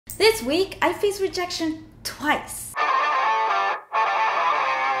This week, I faced rejection twice.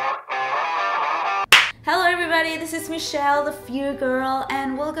 Hello everybody, this is Michelle, the Fear Girl,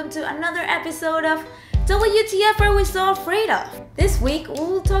 and welcome to another episode of WTF Are We So Afraid Of? This week,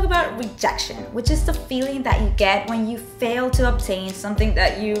 we'll talk about rejection, which is the feeling that you get when you fail to obtain something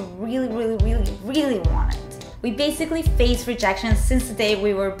that you really wanted. We basically face rejection since the day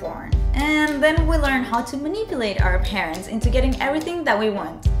we were born. And then we learn how to manipulate our parents into getting everything that we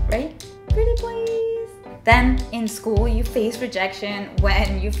want, right? Pretty please. Then in school, you face rejection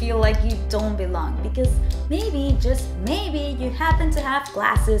when you feel like you don't belong because maybe, just maybe, you happen to have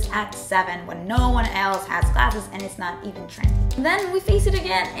glasses at 7 when no one else has glasses and it's not even trendy. And then we face it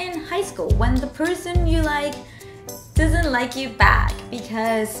again in high school when the person you like doesn't like you back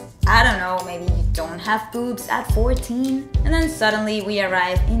because, I don't know, maybe you don't have boobs at 14. And then suddenly we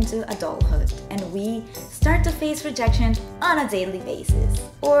arrive into adulthood and we start to face rejection on a daily basis.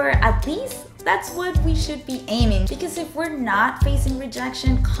 Or at least that's what we should be aiming, because if we're not facing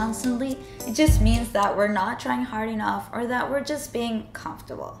rejection constantly, it just means that we're not trying hard enough or that we're just being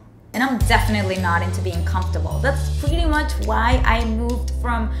comfortable. And I'm definitely not into being comfortable. That's pretty much why I moved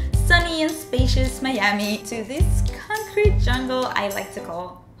from sunny and spacious Miami to this concrete jungle I like to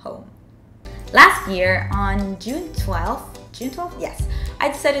call home. Last year on June 12th, yes, I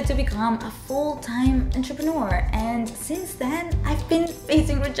decided to become a full-time entrepreneur, and since then I've been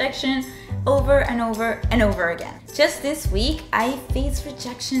facing rejection over and over and over again. Just this week I faced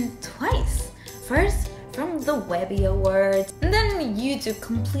rejection twice. First, from the Webby Awards, and then YouTube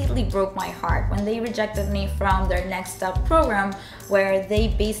completely broke my heart when they rejected me from their Next Up program, where they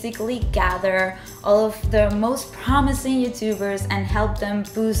basically gather all of the most promising YouTubers and help them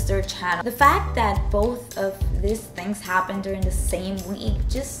boost their channel. The fact that both of these things happened during the same week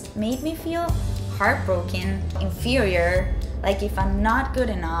just made me feel heartbroken, inferior, like if I'm not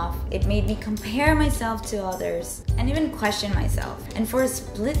good enough. It made me compare myself to others and even question myself. And for a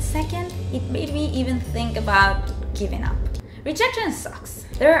split second, it made me even think about giving up. Rejection sucks.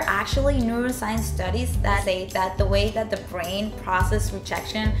 There are actually neuroscience studies that say that the way that the brain processes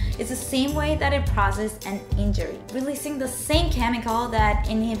rejection is the same way that it processes an injury, releasing the same chemical that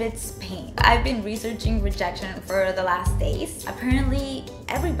inhibits pain. I've been researching rejection for the last days. Apparently,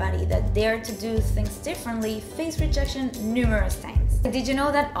 everybody that dared to do things differently faced rejection numerous times. Did you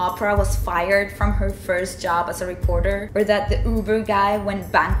know that Oprah was fired from her first job as a reporter? Or that the Uber guy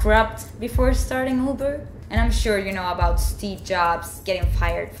went bankrupt before starting Uber? And I'm sure you know about Steve Jobs getting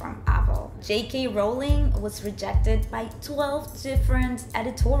fired from Apple. J.K. Rowling was rejected by 12 different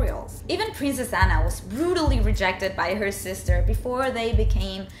editorials. Even Princess Anna was brutally rejected by her sister before they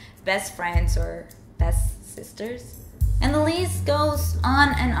became best friends or best sisters. And the list goes on,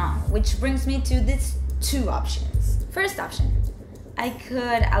 which brings me to these two options. First option, I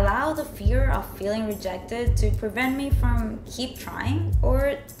could allow the fear of feeling rejected to prevent me from keep trying.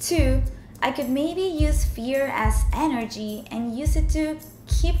 Or two, I could maybe use fear as energy and use it to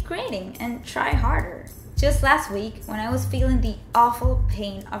keep creating and try harder. Just last week, when I was feeling the awful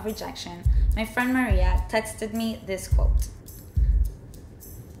pain of rejection, my friend Maria texted me this quote.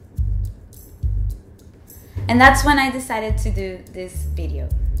 And that's when I decided to do this video.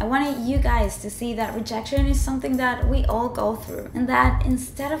 I wanted you guys to see that rejection is something that we all go through, and that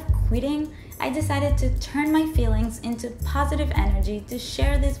instead of quitting, I decided to turn my feelings into positive energy to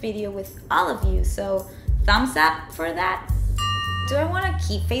share this video with all of you. So thumbs up for that. Do I want to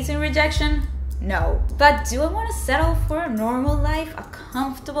keep facing rejection? No. But do I want to settle for a normal life, a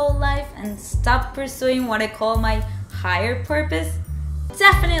comfortable life, and stop pursuing what I call my higher purpose?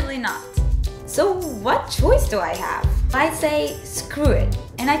 Definitely not. So what choice do I have? I say screw it,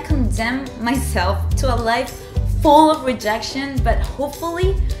 and I condemn myself to a life full of rejection, but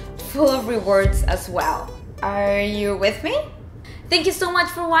hopefully full of rewards as well. Are you with me? Thank you so much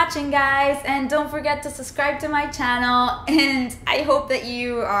for watching, guys, and don't forget to subscribe to my channel, and I hope that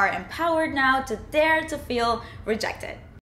you are empowered now to dare to feel rejected.